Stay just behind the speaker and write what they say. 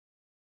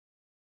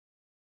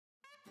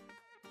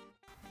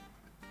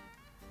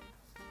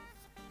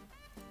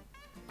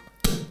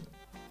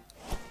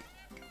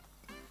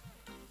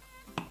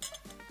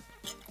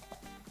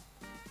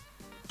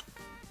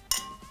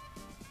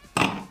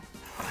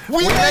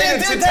We made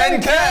it to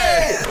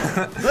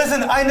 10K!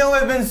 Listen, I know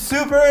I've been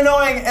super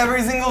annoying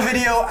every single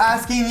video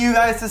asking you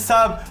guys to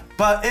sub,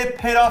 but it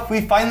paid off. We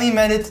finally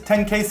made it to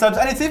 10K subs,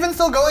 and it's even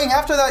still going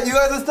after that. You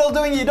guys are still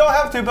doing it. You don't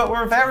have to, but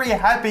we're very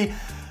happy.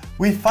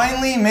 We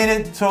finally made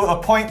it to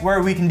a point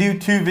where we can do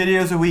 2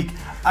 videos a week.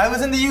 I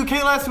was in the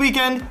UK last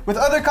weekend with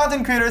other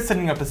content creators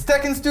setting up a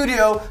second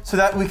studio so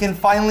that we can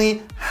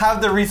finally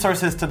have the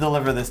resources to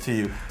deliver this to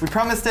you. We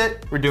promised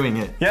it, we're doing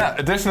it. Yeah,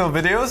 additional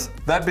videos.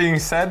 That being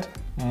said,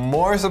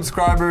 more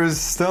subscribers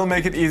still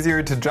make it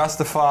easier to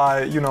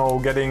justify, you know,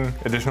 getting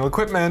additional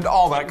equipment,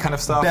 all that kind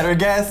of stuff. Better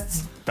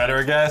guests.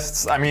 Better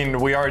guests. I mean,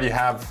 we already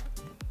have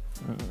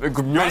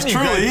Yours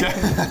truly.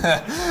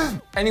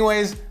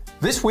 Anyways,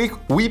 this week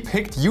we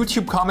picked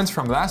YouTube comments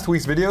from last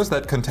week's videos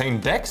that contain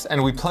decks,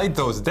 and we played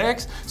those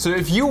decks. So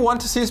if you want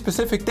to see a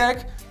specific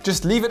deck,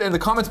 just leave it in the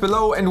comments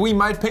below and we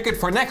might pick it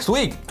for next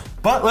week.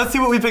 But let's see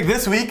what we picked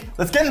this week.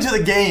 Let's get into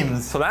the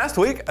games. So last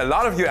week, a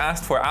lot of you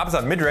asked for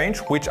Abzan midrange,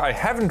 which I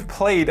haven't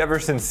played ever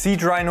since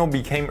Siege Rhino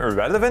became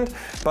irrelevant,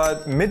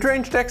 but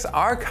midrange decks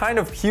are kind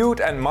of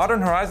cute, and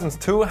Modern Horizons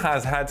 2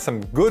 has had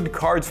some good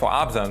cards for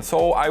Abzan,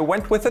 so I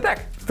went with the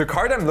deck. The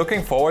card I'm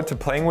looking forward to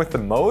playing with the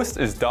most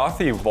is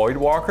Dothy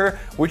Voidwalker,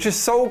 which is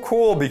so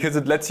cool because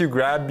it lets you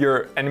grab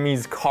your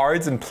enemy's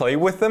cards and play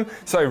with them.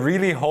 So I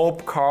really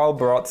hope Carl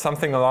brought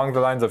something along the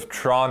lines of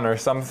Tron or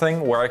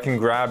something where I can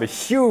grab a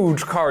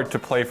huge card to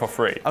play for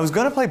free. I was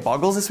gonna play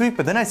Boggles this week,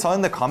 but then I saw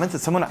in the comments that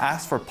someone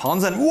asked for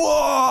Ponza, and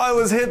whoa, I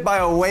was hit by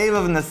a wave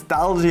of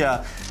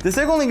nostalgia. This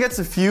deck only gets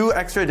a few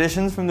extra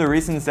additions from the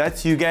recent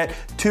sets. You get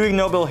 2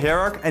 Ignoble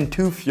Hierarch and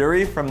 2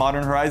 Fury from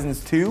Modern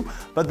Horizons 2,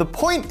 but the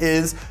point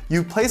is,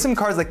 you play some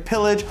cards like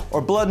Pillage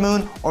or Blood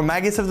Moon or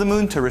Magus of the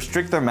Moon to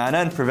restrict their mana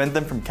and prevent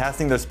them from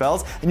casting their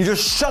spells, and you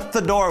just shut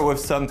the door with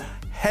some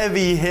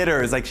heavy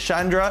hitters like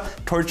Chandra,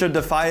 Torch of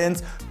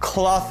Defiance,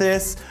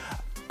 Clothis,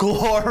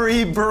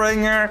 Glory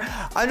Bringer.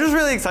 I'm just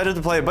really excited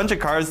to play a bunch of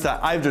cards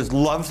that I've just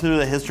loved through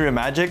the history of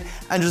Magic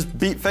and just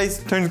beat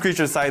face turn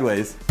creatures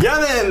sideways.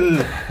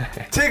 Jamin!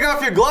 Take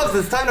off your gloves,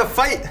 it's time to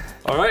fight!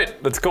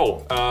 Alright, let's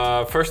go.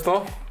 First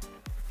though,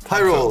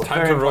 high roll.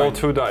 Time to roll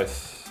 2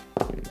 dice.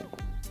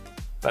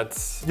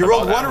 That's You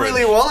rolled one average.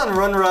 really well and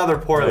one rather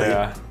poorly.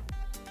 Yeah.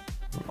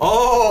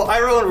 Oh,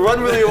 I rolled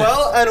one really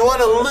well and one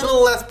a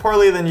little less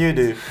poorly than you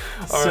do.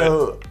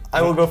 So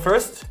I will go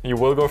first. You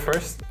will go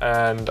first,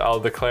 and I'll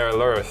declare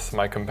Lurrus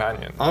my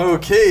companion.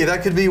 Okay,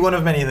 that could be one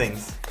of many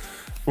things.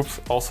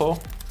 Oops, also,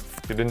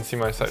 you didn't see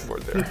my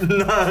sideboard there.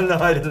 No,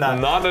 I did not.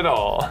 Not at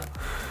all.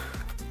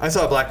 I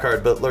saw a black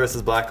card, but Lurrus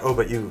is black. Oh,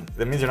 but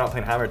that means you're not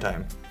playing Hammer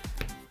Time.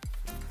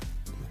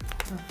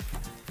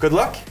 Good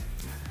luck.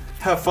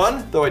 Have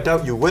fun, though I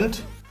doubt you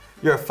wouldn't.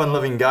 You're a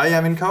fun-loving guy,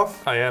 Jamin Carl.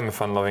 I am a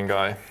fun-loving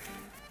guy.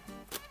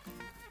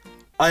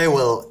 I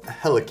will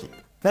hella keep.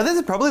 Now this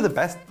is probably the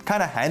best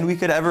kind of hand we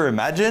could ever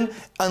imagine.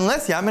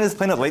 Unless Jamin is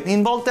playing a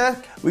Lightning Bolt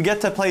deck, we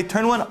get to play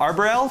turn 1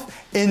 Arbor Elf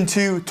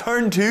into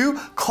turn 2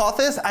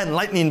 Clothis and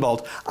Lightning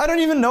Bolt. I don't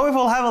even know if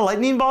we'll have a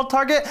Lightning Bolt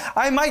target.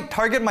 I might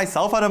target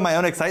myself out of my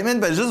own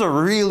excitement, but it's just a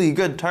really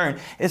good turn.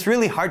 It's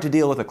really hard to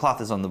deal with a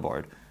Clothis on the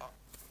board.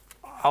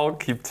 I'll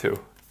keep 2.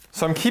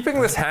 So I'm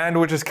keeping this hand,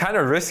 which is kind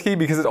of risky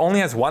because it only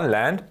has 1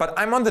 land, but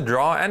I'm on the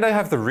draw and I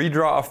have the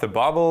redraw of the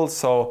bubble,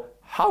 so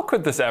how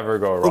could this ever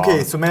go wrong?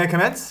 Okay, so may I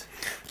commence?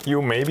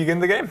 You may begin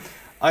the game.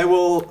 I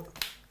will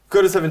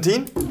go to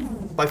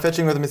 17 by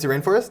fetching with a Misty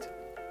Rainforest.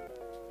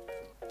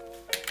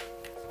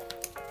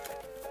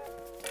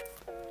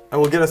 I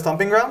will get a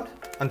Stomping Ground,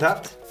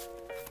 untapped.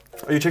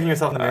 Are you checking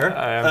yourself in the mirror?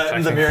 I am checking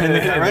in the mirror, in the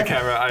camera. In the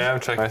camera, I am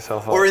checking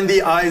myself out. Or in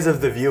the eyes of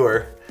the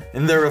viewer,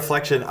 in their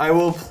reflection. I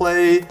will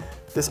play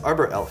this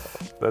Arbor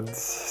Elf.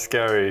 That's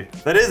scary.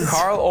 That is.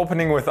 Carl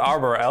opening with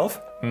Arbor Elf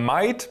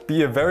might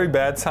be a very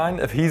bad sign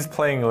if he's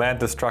playing land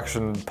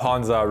destruction,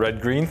 Ponza,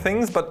 red-green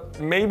things, but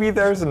maybe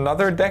there's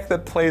another deck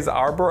that plays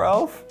Arbor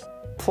Elf?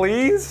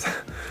 Please?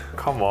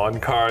 Come on,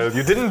 Carl,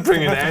 you didn't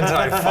bring an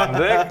anti-fun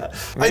deck.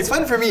 It's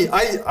fun for me.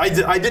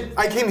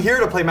 I came here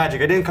to play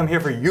Magic. I didn't come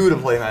here for you to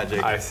play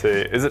Magic. I see.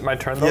 Is it my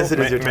turn though? Yes, it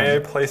is your turn. May I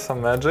play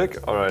some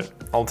Magic? All right,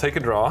 I'll take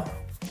a draw.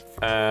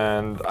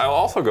 And I'll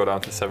also go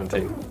down to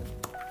 17.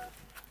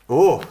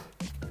 Oh.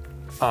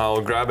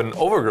 I'll grab an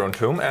Overgrown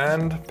Tomb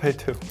and pay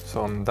 2.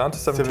 So I'm down to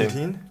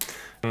 17.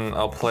 And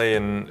I'll play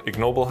an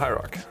Ignoble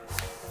Hierarch.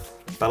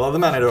 Battle of the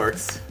Mana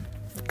Dorks.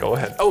 Go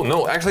ahead. Oh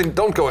no, actually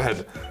don't go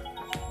ahead.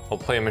 I'll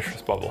play a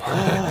Mishra's Bubble.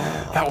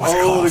 That was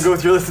close. To go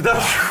through this.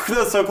 That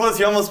was so close.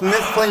 You almost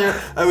missed playing your...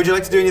 would you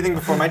like to do anything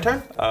before my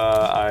turn?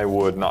 I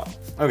would not.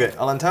 Okay,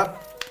 I'll untap.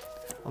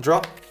 I'll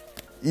draw.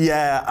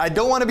 Yeah, I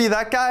don't want to be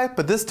that guy,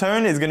 but this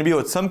turn is going to be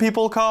what some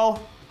people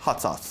call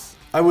hot sauce.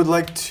 I would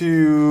like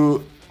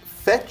to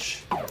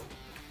fetch,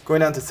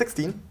 going down to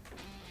 16.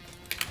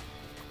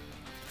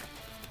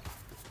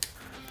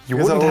 You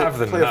wouldn't have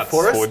the nuts,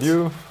 would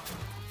you?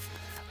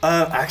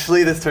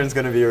 Actually, this turn's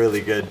going to be really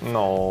good.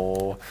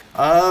 No.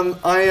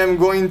 I am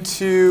going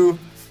to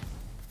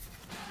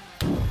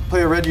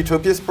play a red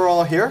Utopia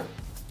Sprawl here.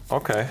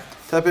 Okay.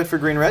 Tap it for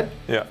green-red.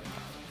 Yeah.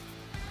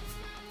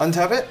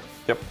 Untap it.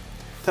 Yep.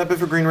 Tap it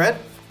for green-red.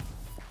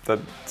 That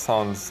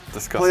sounds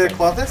disgusting. Play a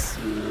Clothis.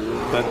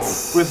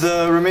 That's... With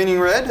the remaining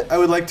red, I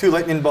would like to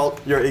lightning bolt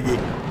your Iggy.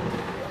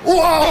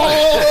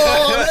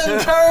 Whoa! Then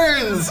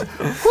turns!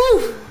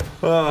 Whew!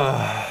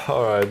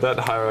 Alright, that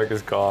hierarch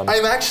is gone.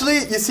 I'm actually,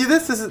 you see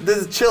this? This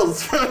is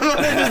chills.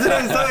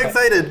 I'm so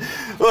excited.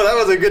 Oh, that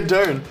was a good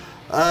turn.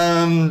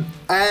 And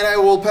I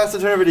will pass the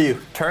turn over to you.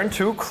 Turn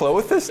 2,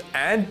 Clothis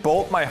and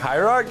bolt my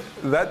hierarch?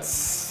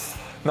 That's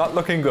not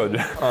looking good.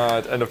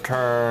 At end of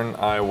turn,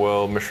 I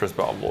will Mishra's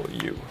Bauble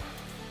you.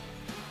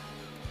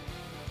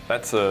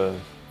 That's a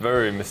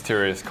very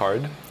mysterious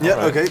card. Yeah,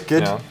 right. Okay,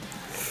 good. Yeah.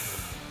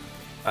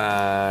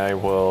 I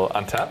will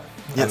untap.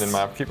 Yes. And in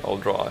my upkeep, I'll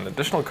draw an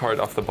additional card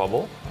off the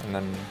bubble and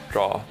then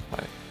draw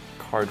my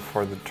card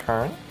for the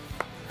turn.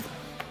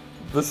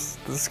 This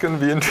is going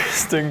to be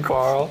interesting,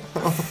 Carl.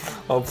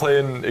 I'll play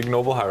an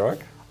Ignoble Hierarch.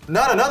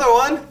 Not another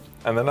one!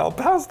 And then I'll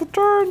pass the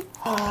turn.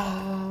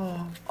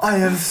 I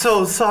am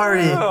so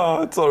sorry.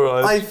 Oh, it's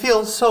alright. I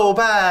feel so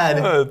bad.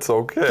 It's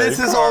okay, This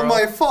is all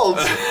my fault.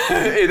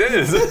 It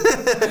is.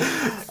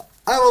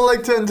 I would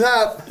like to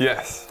untap.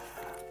 Yes.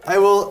 I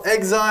will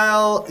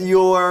exile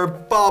your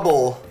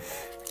bauble.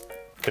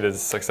 It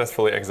is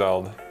successfully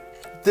exiled.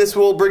 This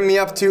will bring me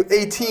up to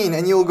 18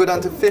 and you will go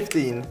down to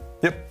 15.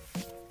 Yep.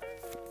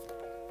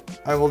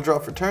 I will draw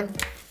for turn.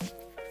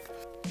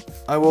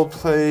 I will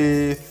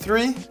play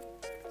 3.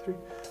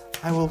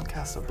 I will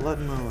cast a Blood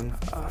Moon.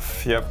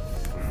 Yep.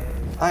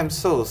 I'm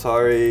so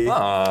sorry.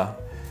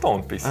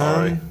 Don't be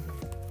sorry.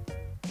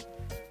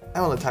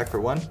 I will attack for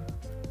 1.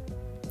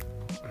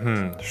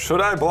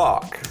 Should I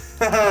block?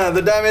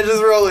 The damage is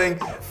rolling.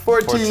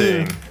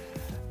 14.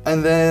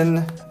 And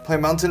then play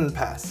Mountain and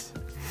pass.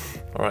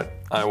 Alright,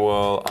 I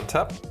will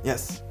untap.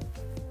 Yes.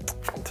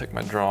 I'll take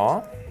my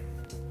draw.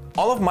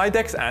 All of my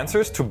deck's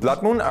answers to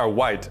Blood Moon are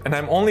white, and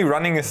I'm only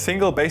running a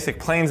single basic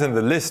plains in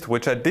the list,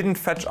 which I didn't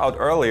fetch out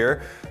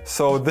earlier,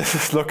 so this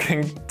is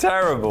looking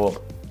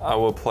terrible. I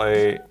will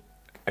play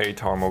a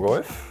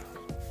Tarmogoyf.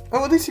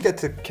 Oh, at least you get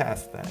to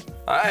cast that.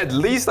 At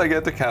least I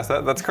get to cast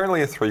that. That's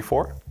currently a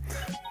 3/4.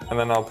 And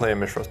then I'll play a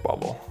Mishra's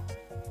Bauble.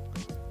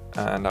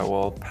 And I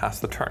will pass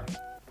the turn.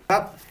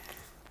 Tap.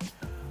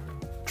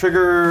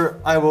 Trigger,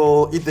 I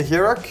will eat the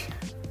Hierarch.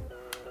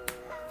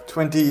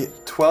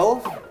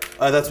 2012.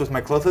 That's with my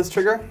Clothis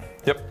trigger.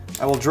 Yep.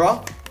 I will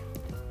draw.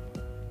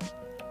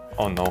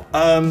 Oh no.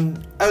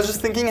 I was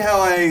just thinking how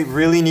I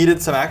really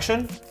needed some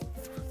action.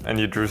 And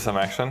you drew some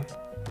action?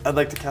 I'd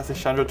like to cast a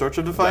Chandra Torch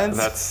of Defiance.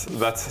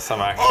 That's some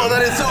action. Oh,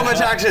 that is so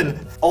much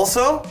action!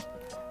 Also,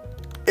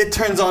 it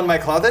turns on my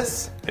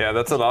Clothis. Yeah,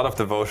 that's a lot of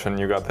devotion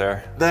you got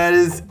there. That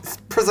is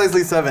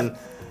precisely 7.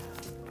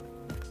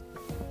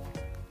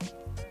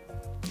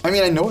 I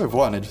mean, I know I've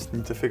won, I just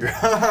need to figure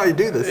out how I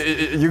do this.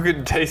 You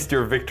could taste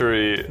your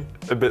victory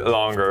a bit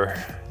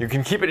longer. You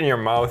can keep it in your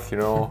mouth, you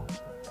know.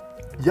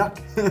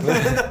 Yuck.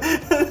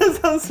 That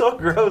sounds so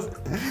gross.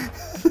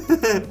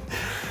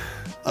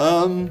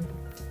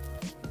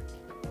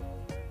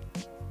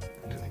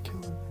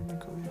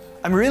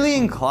 I'm really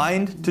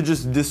inclined to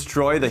just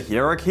destroy the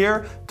Hierarch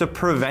here to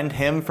prevent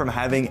him from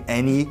having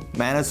any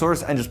mana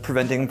source and just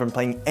preventing him from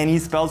playing any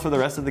spells for the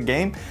rest of the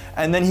game.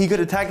 And then he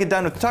could attack it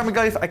down with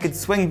Tarmogoyf, I could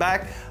swing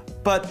back,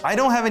 but I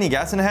don't have any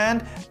gas in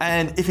hand,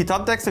 and if he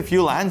top decks a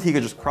few lands, he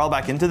could just crawl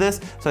back into this.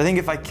 So I think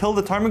if I kill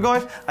the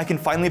Tarmogoyf, I can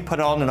finally put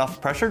on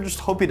enough pressure, just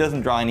hope he doesn't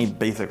draw any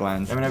basic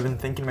lands. I mean, I've been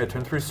thinking my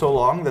turn through so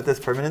long that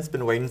this permanent's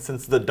been waiting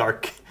since the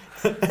dark.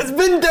 It's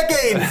been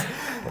decades!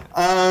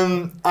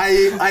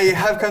 I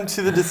have come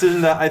to the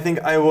decision that I think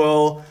I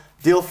will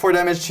deal 4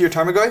 damage to your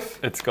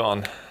Tarmogoyf. It's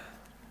gone.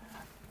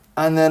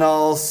 And then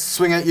I'll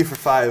swing at you for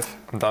 5.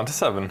 I'm down to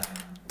 7.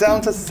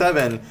 Down to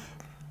 7.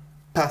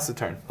 Pass the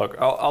turn. Look,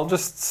 I'll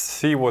just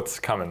see what's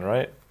coming,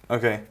 right?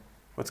 Okay.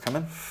 What's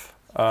coming?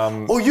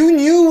 Oh, you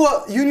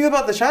knew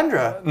about the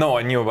Chandra? No,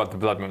 I knew about the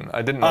Blood Moon.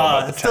 I didn't know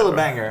about the it's still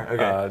Chandra. a banger.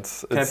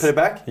 Okay. Can I put it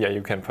back? Yeah,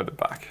 you can put it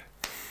back.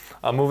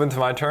 I'll move into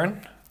my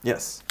turn.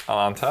 Yes.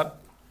 I'll untap,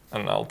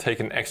 and I'll take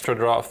an extra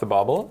draw off the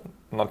bauble.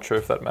 I'm not sure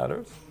if that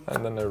matters.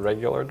 And then a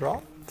regular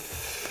draw.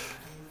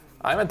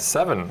 I'm at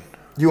 7.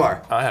 You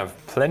are. I have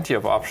plenty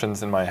of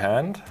options in my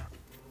hand.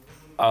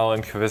 I'll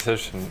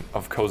Inquisition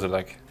of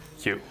Kozilek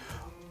you.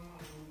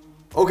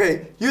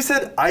 Okay, you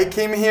said I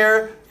came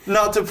here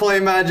not to play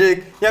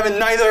Magic. Yeah, but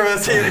neither of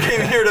us here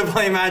came here to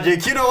play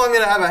Magic. You don't want me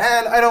to have a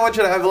hand. I don't want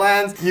you to have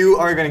lands. You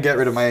are going to get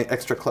rid of my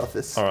extra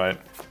Clothis. All right.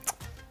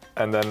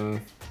 And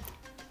then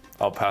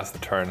I'll pass the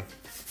turn.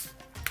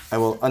 I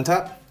will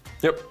untap.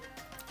 Yep.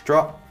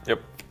 Draw.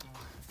 Yep.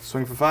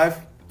 Swing for 5.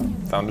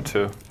 Down to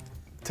 2.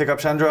 Take up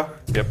Chandra.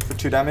 Yep. For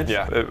 2 damage.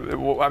 Yeah,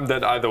 I'm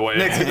dead either way.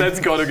 Next game. Let's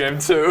go to game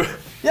 2.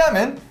 Yeah,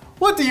 man.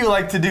 What do you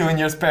like to do in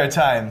your spare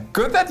time?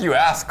 Good that you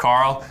asked,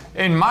 Carl.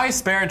 In my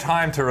spare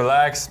time to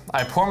relax,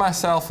 I pour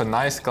myself a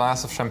nice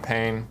glass of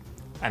champagne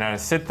and I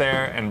sit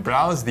there and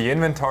browse the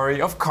inventory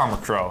of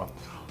Cardmarket.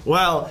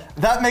 Well,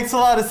 that makes a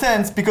lot of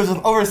sense because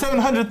with over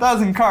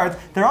 700,000 cards,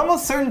 they're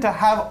almost certain to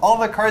have all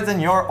the cards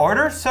in your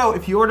order. So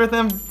if you order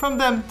them from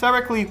them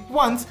directly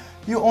once,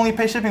 you only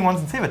pay shipping once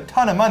and save a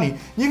ton of money.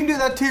 You can do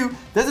that too.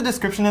 There's a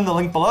description in the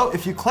link below.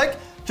 If you click,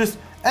 Just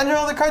enter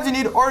all the cards you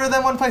need, order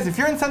them one place. If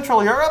you're in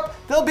Central Europe,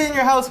 they'll be in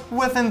your house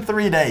within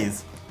 3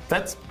 days.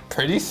 That's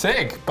pretty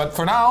sick. But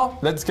for now,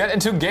 let's get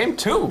into game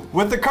 2.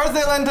 With the cards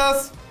they lent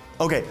us.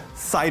 Okay,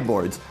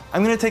 sideboards.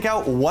 I'm gonna take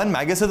out one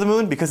Magus of the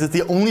Moon because it's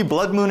the only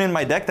Blood Moon in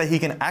my deck that he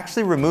can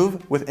actually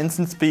remove with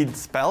instant speed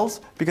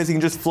spells because he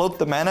can just float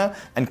the mana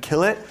and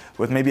kill it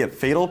with maybe a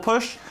Fatal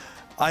Push.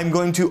 I'm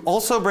going to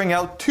also bring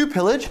out 2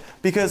 Pillage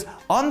because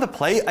on the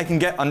play I can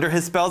get under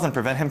his spells and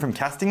prevent him from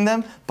casting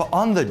them, but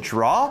on the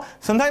draw,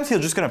 sometimes he's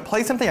just gonna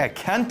play something I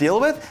can't deal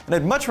with, and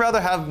I'd much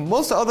rather have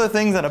most other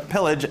things than a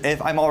Pillage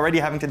if I'm already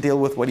having to deal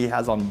with what he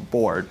has on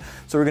board.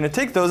 So we're gonna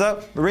take those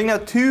out. We're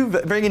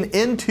bringing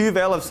in 2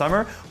 Veil of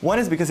Summer. One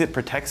is because it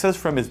protects us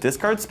from his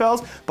discard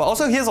spells, but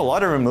also he has a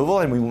lot of removal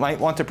and we might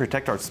want to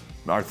protect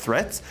our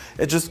threats.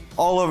 It's just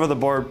all over the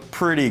board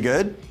pretty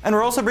good. And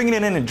we're also bringing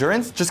in an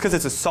Endurance just because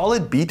it's a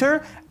solid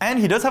beater and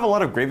he does have a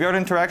lot of graveyard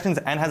interactions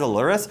and has a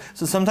Lurrus,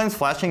 so sometimes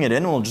flashing it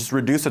in will just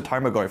reduce a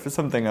Tarmogoyf or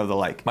something of the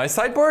like. My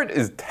sideboard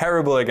is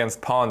terrible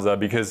against Ponza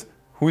because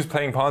who's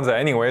playing Ponza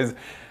anyways?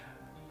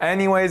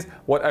 Anyways,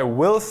 what I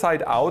will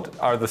side out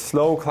are the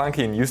slow,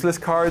 clunky and useless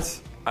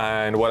cards.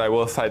 And what I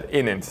will side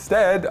in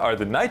instead are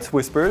the Night's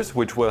Whispers,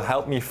 which will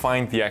help me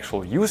find the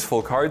actual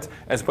useful cards,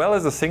 as well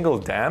as a single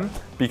Dam,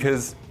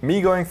 because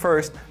me going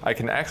first, I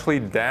can actually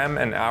Dam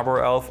an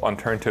Arbor Elf on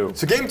turn 2.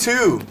 So game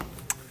 2.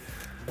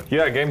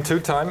 Yeah, game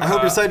 2 time. I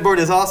hope your sideboard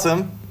is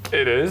awesome.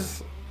 It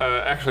is.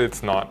 Actually,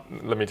 it's not,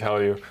 let me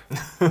tell you.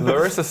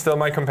 Lurrus is still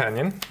my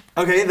companion.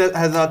 Okay, that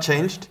has not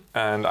changed.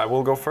 And I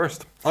will go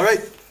first. All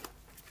right.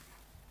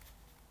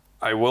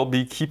 I will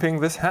be keeping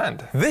this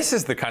hand. This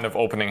is the kind of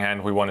opening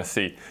hand we want to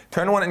see.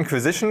 Turn 1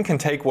 Inquisition can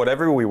take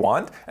whatever we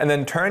want, and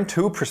then turn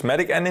 2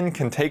 Prismatic Ending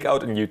can take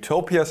out an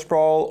Utopia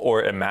Sprawl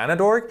or a Mana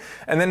Dork,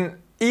 and then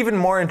even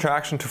more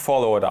interaction to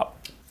follow it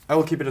up. I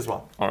will keep it as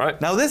well. All right.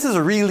 Now this is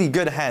a really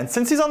good hand.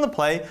 Since he's on the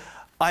play,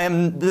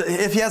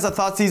 if he has a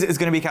Thoughtseize, it's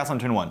going to be cast on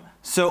turn 1.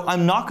 So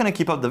I'm not going to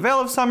keep up the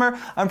Veil of Summer.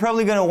 I'm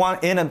probably going to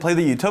want in and play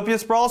the Utopia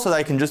Sprawl so that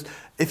I can just,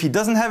 if he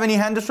doesn't have any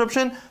hand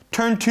disruption,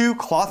 turn 2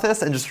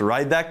 Clothis and just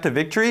ride that to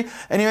victory.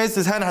 Anyways,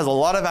 this hand has a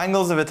lot of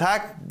angles of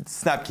attack.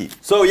 Snap keep.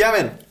 So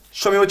Jamin,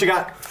 show me what you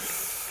got.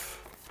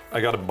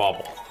 I got a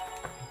bobble.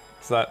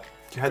 Is that?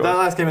 You had that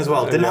last game as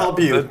well. Didn't help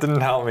you. It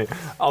didn't help me.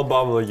 I'll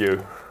bobble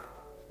you.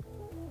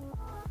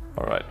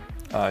 All right.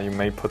 You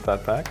may put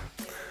that back.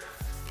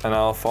 And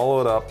I'll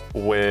follow it up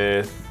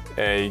with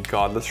a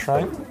Godless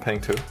Shrine, paying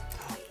 2.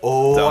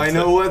 Oh, I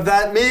know what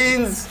that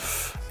means!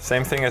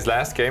 Same thing as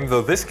last game,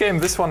 though this game,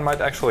 this one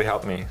might actually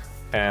help me.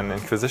 An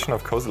Inquisition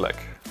of Kozilek.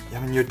 Yeah,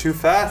 I mean, you're too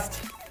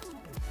fast.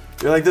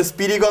 You're like the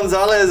Speedy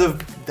Gonzalez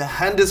of the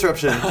hand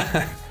disruption.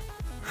 Yeah,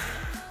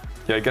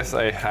 I guess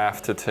I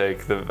have to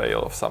take the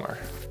Veil of Summer.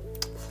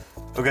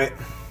 Okay.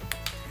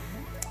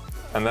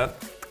 And that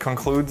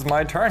concludes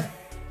my turn.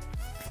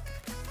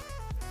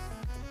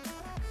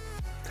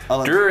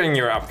 During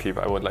your upkeep,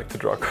 I would like to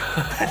draw.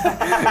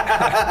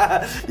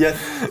 Yes.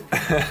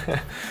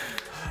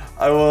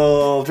 I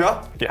will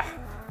draw? Yeah.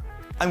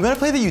 I'm going to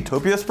play the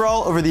Utopia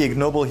Sprawl over the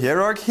Ignoble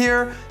Hierarch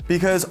here,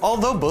 because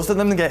although both of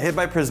them get hit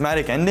by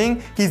Prismatic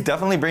Ending, he's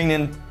definitely bringing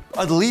in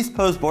at least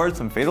post board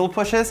some Fatal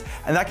Pushes,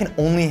 and that can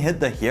only hit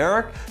the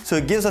Hierarch, so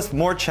it gives us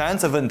more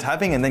chance of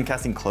untapping and then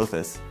casting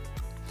Clothis.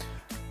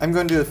 I'm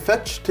going to do a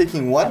fetch,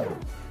 taking 1.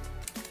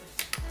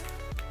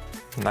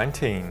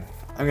 19.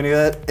 I'm going to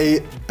get a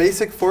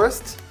basic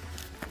forest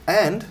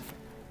and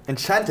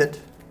enchant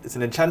it. It's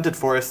an enchanted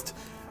forest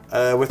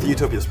with the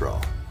Utopia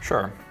Sprawl.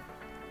 Sure.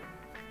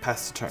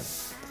 Pass the turn.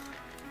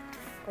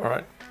 All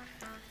right.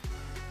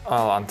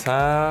 I'll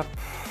untap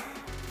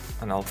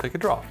and I'll take a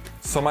draw.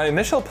 So my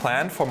initial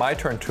plan for my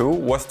turn 2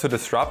 was to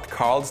disrupt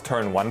Carl's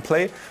turn 1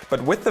 play,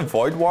 but with the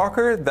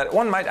Voidwalker, that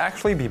one might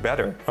actually be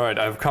better. All right,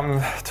 I've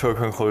come to a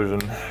conclusion,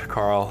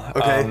 Carl.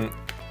 Okay.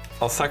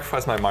 I'll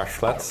sacrifice my Marsh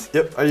Flats.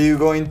 Yep. Are you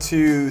going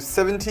to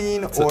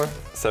 17 or?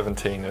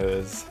 17 it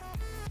is.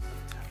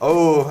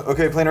 Oh,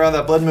 okay. Playing around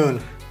that Blood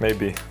Moon.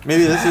 Maybe.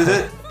 Maybe this is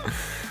it?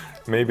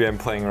 Maybe I'm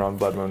playing around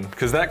Blood Moon.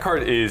 Because that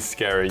card is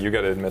scary, you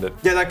gotta admit it.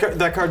 Yeah,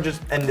 that card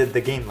just ended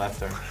the game last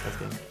turn.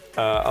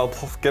 I'll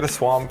get a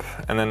Swamp,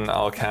 and then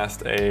I'll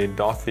cast a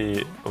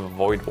Dothy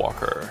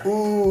Voidwalker.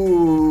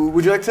 Ooh,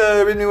 would you like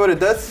to read me what it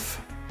does?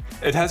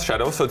 It has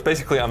Shadow, so it's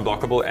basically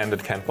unblockable and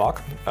it can't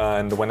block.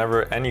 And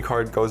whenever any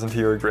card goes into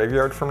your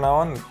graveyard from now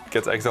on, it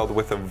gets exiled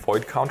with a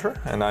Void counter,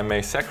 and I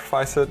may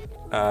sacrifice it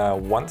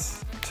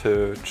once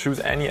to choose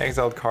any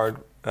exiled card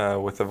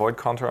with a Void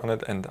counter on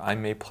it, and I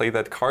may play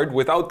that card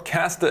without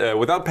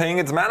paying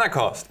its mana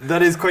cost.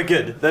 That is quite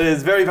good. That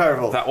is very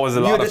powerful. That was a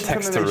lot of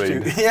text to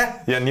read.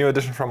 Yeah. Yeah, new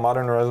edition from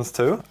Modern Horizons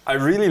 2. I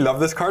really love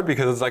this card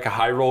because it's like a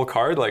high roll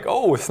card, like,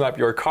 oh, snap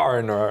your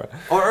Karn, or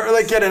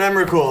like get an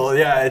Emrakul.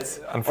 Yeah, it's.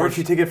 Or if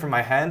you take it from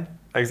my hand.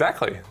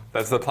 Exactly.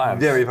 That's the plan.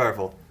 Very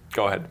powerful.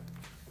 Go ahead.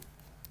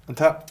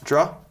 Untap,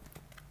 draw.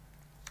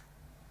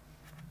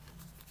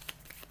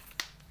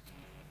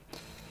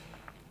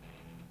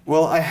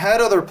 Well, I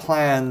had other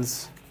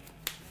plans,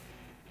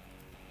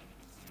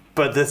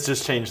 but this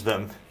just changed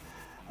them.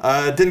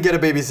 Didn't get a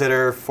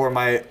babysitter for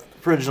my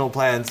original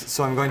plans.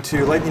 So I'm going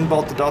to Lightning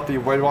Bolt the Doppy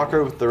Void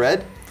Walker with the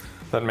red.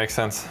 That makes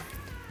sense.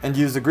 And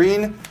use the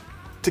green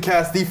to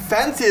cast the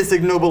fanciest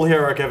ignoble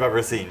hero I've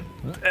ever seen.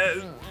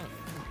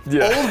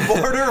 Yeah.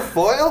 Old border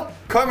foil?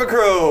 Karma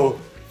Crow,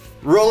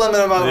 rolling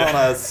them out on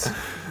us.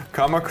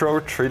 Karma Crow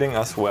treating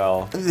us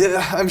well.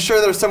 Yeah, I'm sure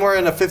they're somewhere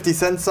in a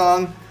 50-cent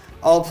song.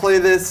 I'll play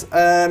this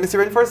Misty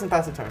Rainforest and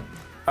pass the turn.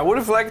 I would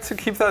have liked to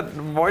keep that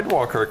Void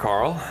Walker,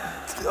 Carl.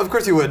 Of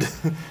course you would.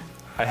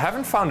 I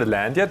haven't found a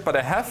land yet, but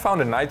I have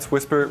found a Night's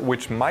Whisper,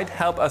 which might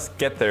help us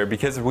get there,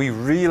 because we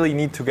really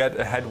need to get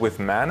ahead with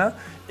mana.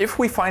 If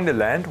we find a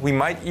land, we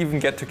might even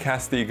get to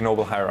cast the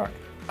Ignoble Hierarch.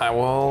 I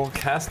will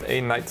cast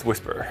a Night's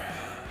Whisper.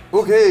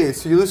 Okay,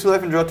 so you lose 2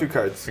 life and draw 2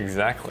 cards.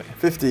 Exactly.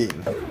 15.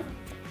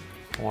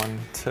 1,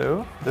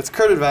 2. That's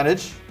card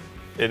advantage.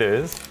 It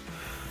is.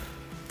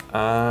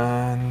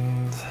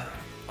 And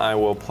I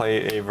will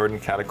play a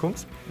Verdant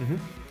Catacombs.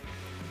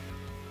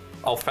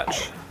 I'll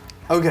fetch.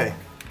 Okay.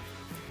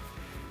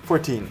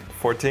 14.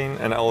 14,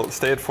 and I'll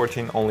stay at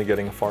 14, only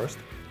getting a forest.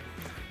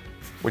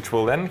 Which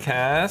will then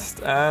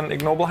cast an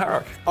Ignoble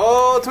Hierarch.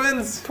 Oh,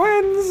 twins!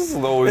 Twins!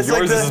 Though yours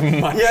like is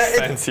much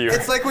fancier.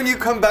 It's like when you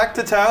come back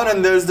to town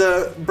and there's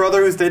the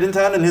brother who stayed in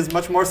town and his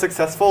much more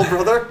successful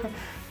brother.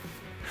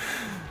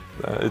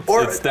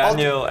 It's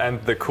Daniel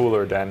and the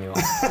cooler Daniel.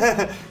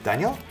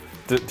 Daniel?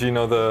 Do you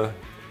know the...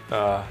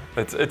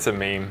 it's a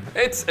meme.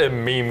 It's a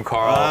meme,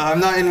 Carl. I'm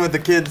not in with the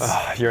kids.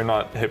 You're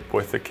not hip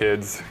with the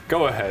kids.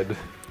 Go ahead.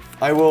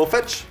 I will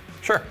fetch.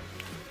 Sure.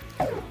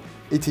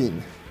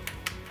 18.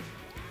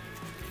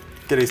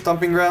 Get a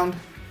Stomping Ground.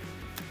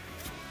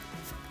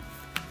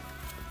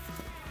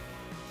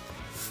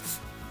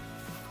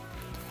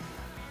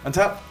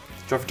 Untap.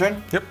 Draw for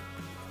turn. Yep.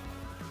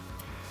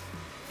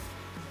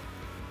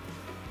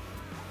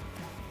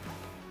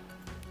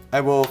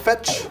 I will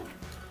fetch.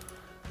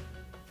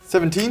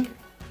 17.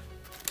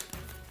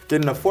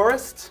 Get in a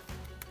forest.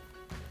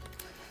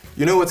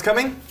 You know what's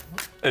coming?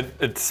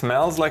 It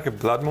smells like a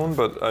Blood Moon,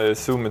 but I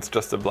assume it's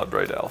just a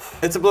Bloodbraid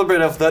Elf. It's a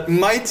Bloodbraid Elf that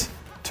might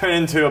turn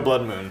into a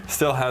Blood Moon.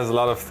 Still has a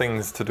lot of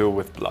things to do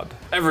with blood.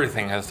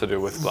 Everything has to do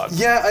with blood.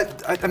 Yeah,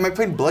 am I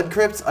playing Blood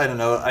Crypts? I don't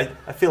know. I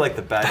feel like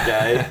the bad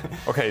guy.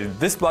 Okay,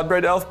 this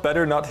Bloodbraid Elf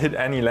better not hit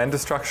any land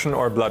destruction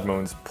or Blood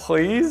Moons,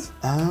 please.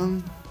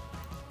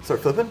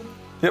 Start flipping?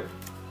 Yep.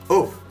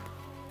 Oh,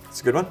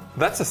 it's a good one.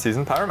 That's a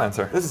Seasoned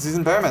Pyromancer. That's a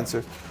Seasoned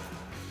Pyromancer.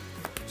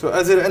 So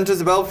as it enters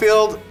the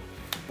battlefield,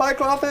 bye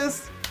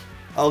Clothis.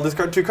 I'll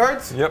discard 2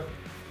 cards. Yep.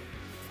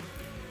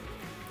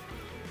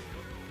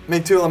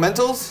 Make 2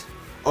 elementals.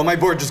 Oh, my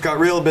board just got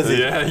real busy.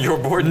 Yeah, your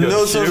board got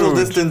No social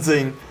huge.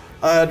 distancing.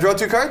 Draw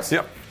 2 cards.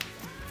 Yep.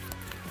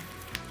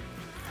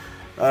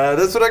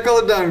 That's what I call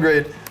a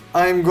downgrade.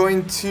 I'm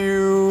going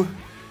to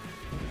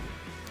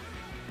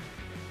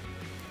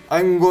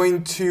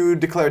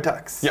declare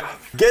attacks. Yeah.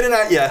 Getting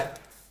at ya.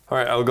 All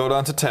right, I'll go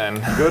down to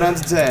 10. Go down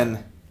to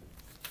 10.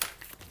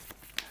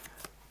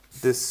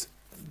 This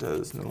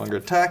does no longer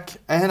attack,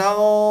 and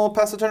I'll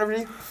pass the turn over to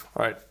you.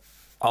 All right,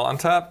 I'll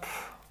untap,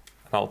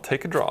 and I'll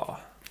take a draw.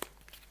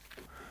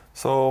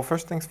 So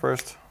first things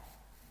first,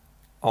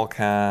 I'll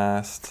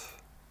cast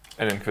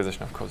an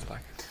Inquisition of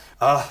Kozilek.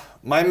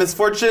 My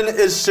misfortune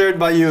is shared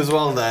by you as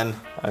well then.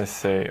 I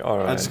say, all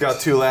right. I just got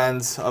 2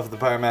 lands of the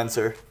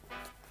Pyromancer.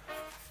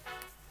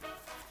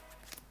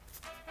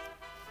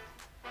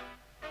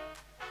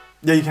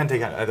 Yeah, you can't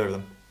take either of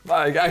them.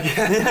 I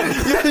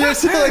can't. You're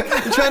still like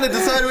trying to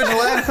decide which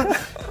land.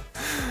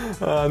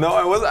 No,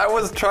 I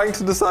was trying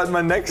to decide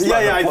my next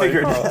line. Yeah, I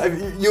figured.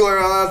 You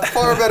are a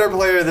far better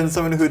player than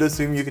someone who'd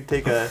assume you could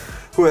take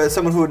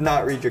someone who would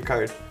not read your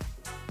card.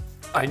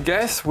 I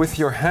guess with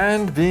your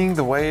hand being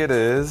the way it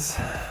is,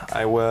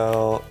 I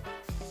will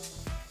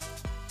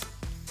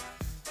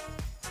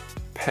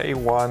pay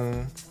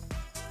 1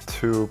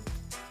 to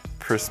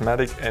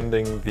Prismatic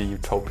ending the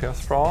Utopia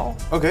Sprawl.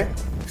 Okay.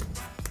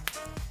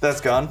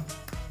 That's gone.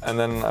 And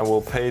then I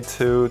will pay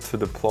 2 to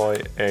deploy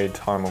a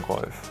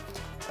Tarmogoyf.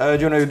 Do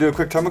you want to do a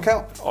quick Tarmo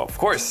count? Oh, of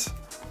course.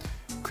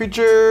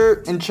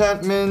 Creature,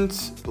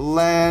 enchantment,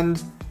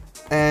 land,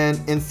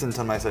 and instant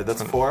on my side.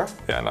 That's 4.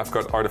 Yeah, and I've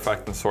got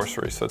artifact and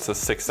sorcery, so it's a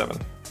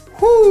 6/7.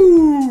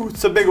 Whoo!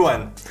 It's a big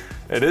one.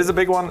 It is a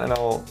big one, and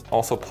I'll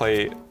also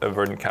play a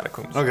Verdant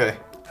Catacombs. Okay.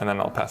 And then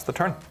I'll pass the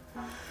turn.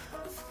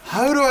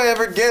 How do I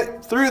ever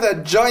get through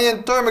that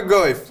giant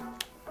Tarmogoyf?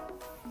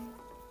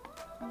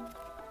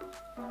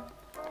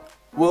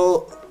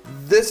 Well,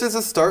 this is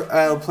a start.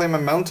 I'll play my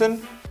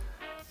mountain.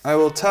 I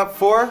will tap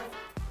 4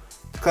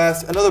 to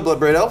cast another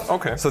Bloodbraid Elf.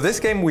 Okay. So this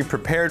game we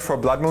prepared for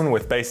Blood Moon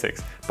with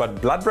basics, but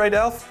Bloodbraid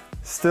Elf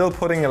still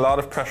putting a lot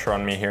of pressure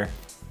on me here.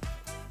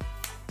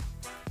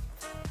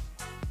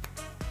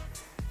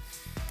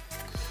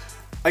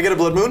 I get a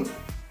Blood Moon.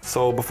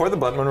 So before the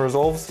Blood Moon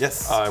resolves,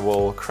 yes, I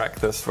will crack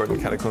this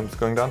Verdant Catacombs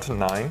going down to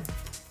 9.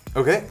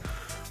 Okay.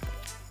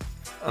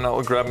 And I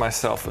will grab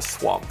myself a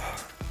swamp.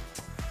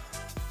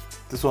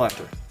 This will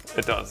enter.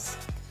 It does.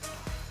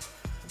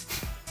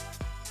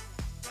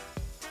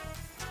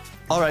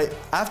 All right,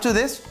 after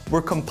this,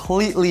 we're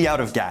completely out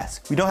of gas.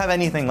 We don't have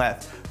anything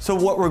left. So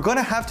what we're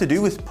gonna have to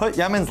do is put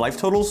Jamin's life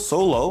totals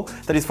so low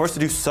that he's forced to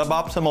do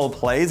suboptimal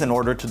plays in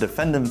order to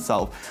defend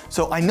himself.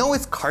 So I know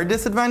it's card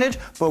disadvantage,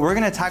 but we're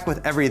gonna attack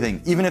with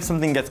everything, even if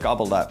something gets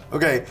gobbled up.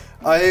 Okay,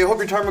 I hope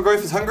your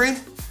Tarmogoyf is hungry,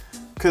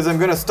 because I'm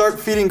gonna start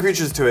feeding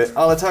creatures to it.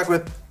 I'll attack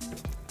with...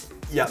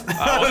 Yeah.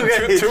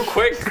 Okay. Too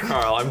quick,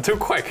 Carl, I'm too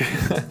quick.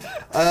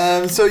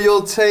 So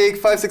you'll take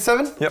 5, 6,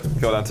 7? Yep,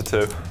 go down to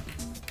 2.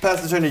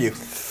 Pass the turn to you.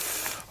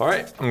 All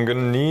right, I'm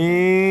gonna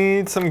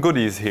need some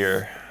goodies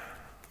here.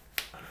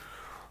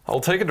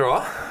 I'll take a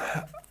draw.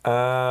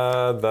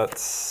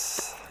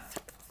 That's...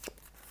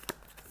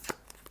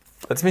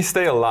 lets me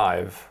stay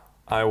alive.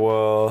 I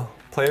will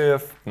play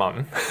a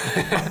mountain.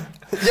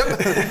 Yep.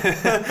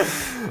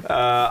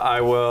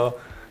 I will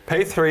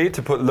pay 3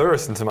 to put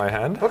Lurrus into my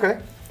hand. Okay.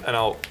 And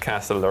I'll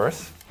cast a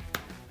Lurrus.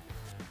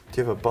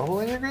 Do you have a bubble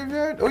in your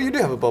graveyard? Oh, you do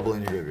have a bubble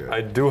in your graveyard. I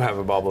do have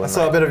a bubble in I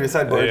saw a bit of your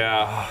sideboard.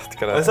 Yeah.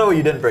 I saw what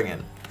you didn't bring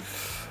in.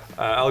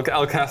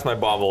 I'll cast my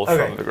bauble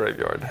from the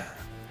graveyard.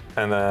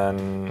 And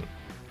then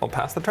I'll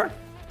pass the turn.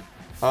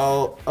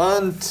 I'll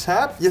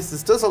untap. Yes,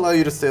 this does allow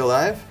you to stay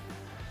alive.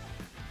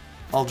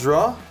 I'll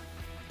draw.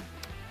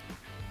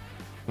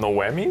 No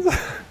whammies?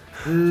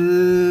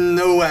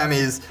 No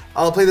whammies.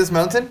 I'll play this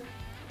mountain.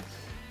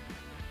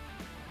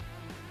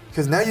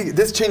 Because now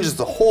this changes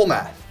the whole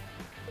math.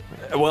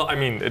 Well, I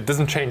mean, it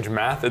doesn't change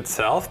math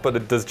itself, but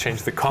it does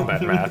change the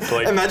combat math.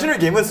 Like, imagine our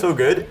game was so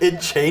good, it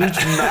changed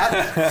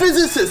math.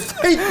 Physicists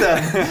hate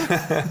them.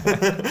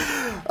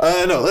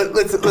 No,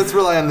 let's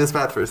rely on this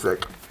math for a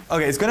sec.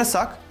 Okay, it's gonna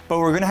suck, but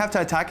we're gonna have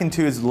to attack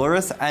into his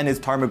Lurrus and his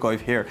Tarmogoyf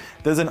here.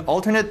 There's an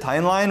alternate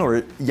timeline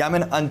where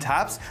Jamin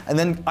untaps and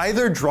then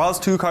either draws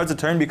 2 cards a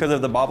turn because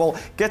of the bauble,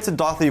 gets a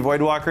Dothly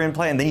Voidwalker in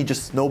play, and then he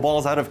just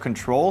snowballs out of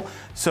control.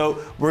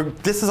 So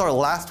this is our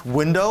last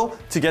window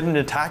to get an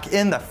attack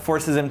in that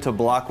forces him to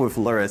block with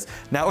Lurrus.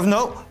 Now, of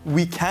note,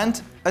 we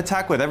can't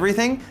attack with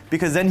everything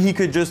because then he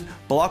could just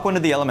block one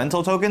of the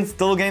elemental tokens,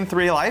 still gain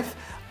 3 life,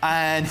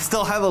 and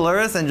still have a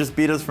Lurrus and just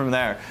beat us from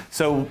there.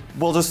 So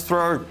we'll just throw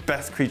our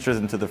best creatures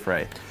into the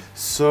fray.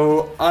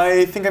 So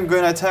I think I'm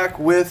going to attack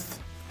with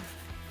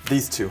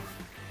these 2.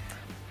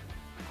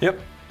 yep.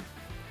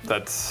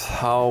 That's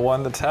how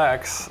one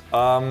attacks.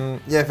 Yeah,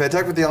 if I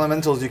attack with the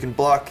elementals, you can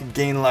block,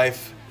 gain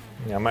life.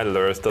 Yeah, my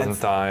Lurrus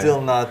doesn't die.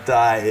 Still not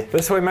die.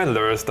 This way my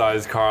Lurrus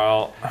dies,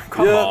 Carl.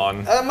 Come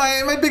on.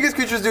 My biggest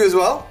creatures do as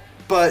well.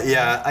 But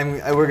yeah,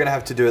 we're going to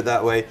have to do it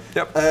that way.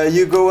 Yep.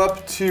 You go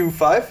up to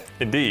 5.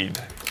 Indeed.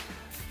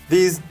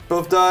 These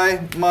both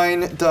die.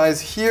 Mine dies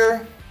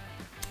here.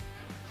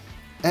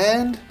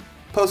 And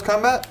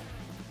post-combat,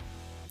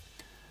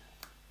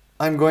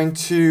 I'm going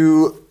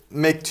to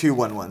make 2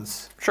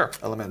 1/1s. Sure.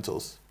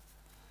 Elementals.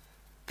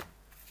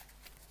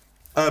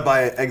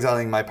 By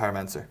exiling my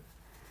Pyromancer.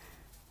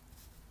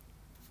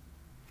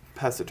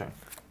 Pass the turn.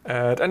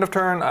 At end of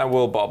turn, I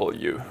will bauble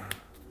you.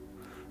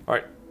 All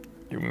right,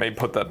 you may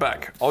put that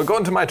back. I'll go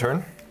into my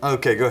turn.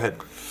 Okay, go ahead.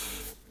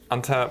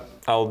 Untap,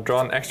 I'll draw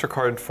an extra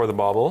card for the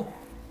bauble.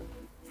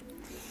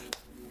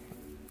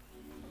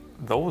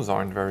 Those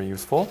aren't very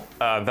useful.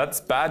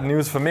 That's bad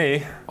news for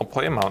me. I'll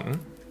play a mountain.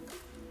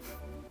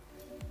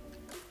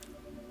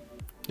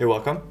 You're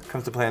welcome.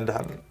 Comes to plan to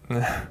happen.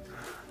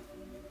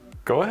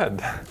 Go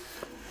ahead.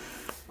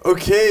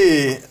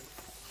 Okay,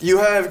 you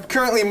have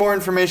currently more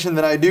information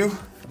than I do.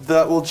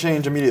 That will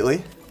change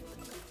immediately.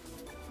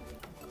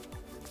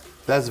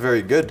 That's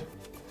very good.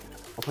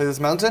 I'll play this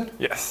mountain.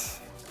 Yes.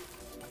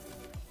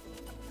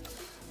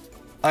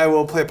 I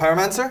will play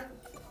Pyromancer.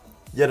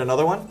 Yet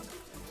another one.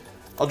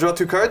 I'll draw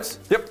 2 cards.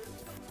 Yep.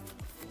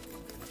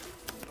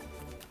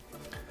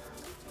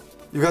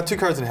 You've got 2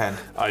 cards in hand.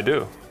 I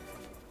do.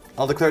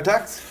 I'll declare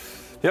attacks.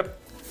 Yep.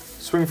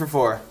 Swing for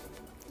 4.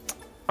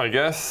 I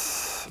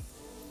guess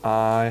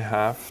I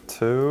have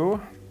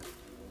to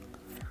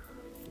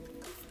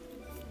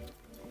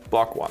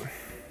block 1.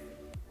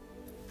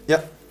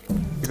 Yep.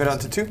 You go down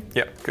to 2.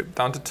 Yep, good.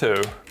 Down to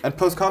 2. And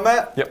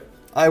post-combat, Yep.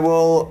 I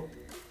will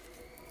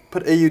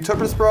put a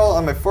Utopia Sprawl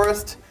on my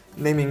forest,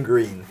 naming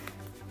green.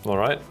 All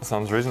right,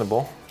 sounds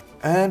reasonable.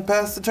 And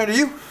pass the turn to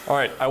you. All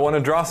right, I want to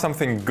draw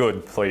something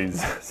good,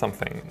 please.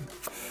 Something.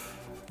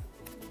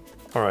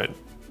 All right,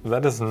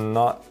 that is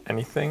not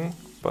anything,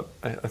 but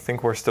I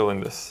think we're still in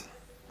this.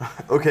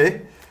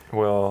 Okay.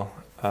 Well,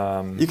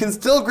 you can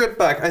still grip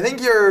back. I think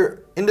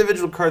your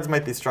individual cards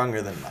might be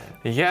stronger than mine.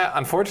 yeah,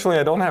 unfortunately,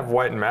 I don't have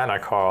white mana,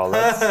 Carl.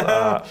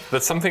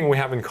 That's something we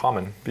have in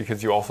common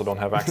because you also don't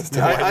have access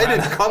to white mana. I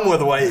didn't come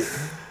with white.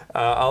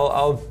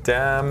 I'll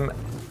damn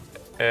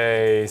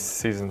a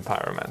Seasoned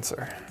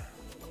Pyromancer.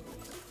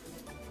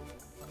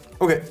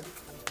 Okay.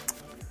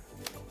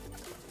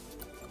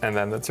 And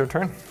then that's your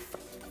turn.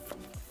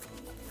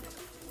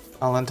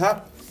 I'll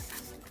untap.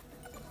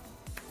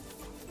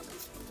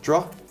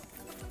 Draw.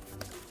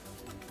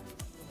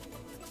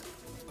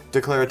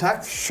 Declare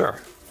attacks.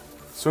 Sure.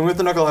 Swing with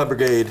the Knucklehead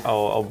Brigade.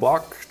 I'll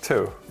block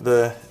 2.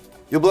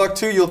 You'll block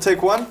 2, you'll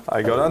take 1.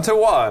 I go down to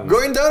 1.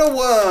 Going down to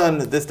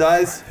 1. This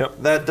dies.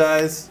 Yep. That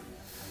dies.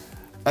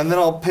 And then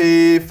I'll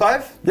pay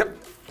 5. Yep.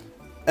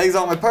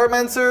 Exile my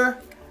Pyromancer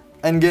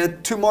and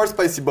get 2 more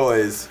spicy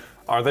boys.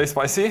 Are they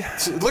spicy?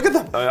 Look at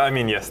them. I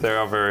mean, yes, they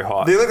are very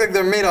hot. They look like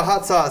they're made of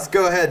hot sauce.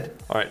 Go ahead.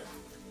 All right.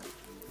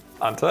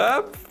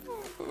 Untap.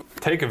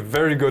 Take a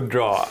very good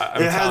draw.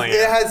 I'm telling you.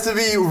 It has to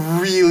be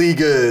really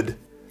good.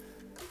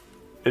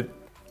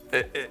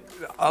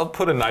 I'll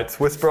put a Knight's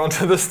Whisper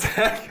onto this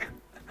deck.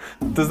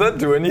 Does that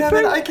do anything?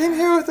 Yeah, man, I came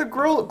here with a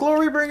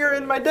Glorybringer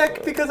in my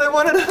deck because I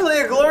wanted to play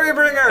a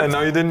Glorybringer. And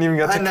now you didn't even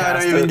get to cast it. I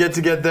don't even get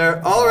to get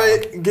there. All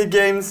right, good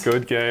games.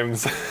 Good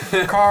games.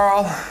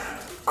 Carl,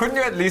 couldn't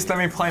you at least let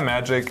me play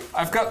Magic?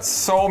 I've got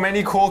so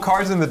many cool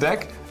cards in the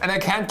deck, and I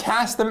can't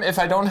cast them if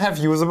I don't have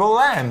usable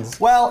lands.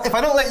 Well, if I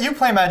don't let you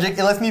play Magic,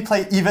 it lets me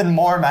play even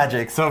more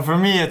Magic. So for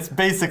me, it's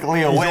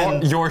basically a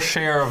win. Your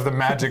share of the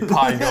Magic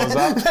pie goes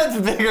up. That's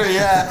bigger,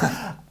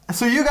 yeah.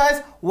 So you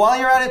guys, while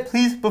you're at it,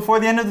 please, before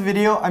the end of the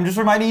video, I'm just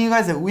reminding you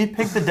guys that we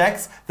pick the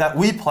decks that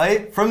we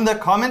play from the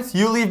comments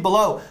you leave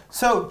below.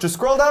 So just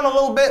scroll down a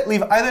little bit,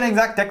 leave either an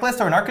exact deck list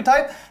or an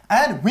archetype,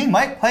 and we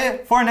might play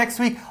it for next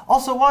week.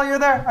 Also, while you're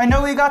there, I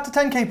know we got to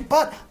 10K,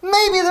 but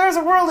maybe there's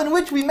a world in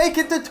which we make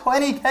it to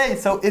 20K.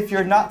 So if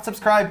you're not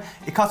subscribed,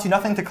 it costs you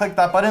nothing to click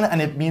that button,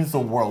 and it means the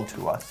world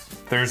to us.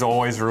 There's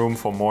always room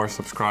for more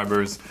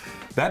subscribers.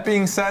 That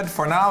being said,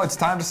 for now, it's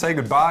time to say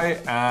goodbye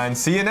and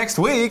see you next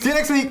week. See you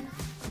next week.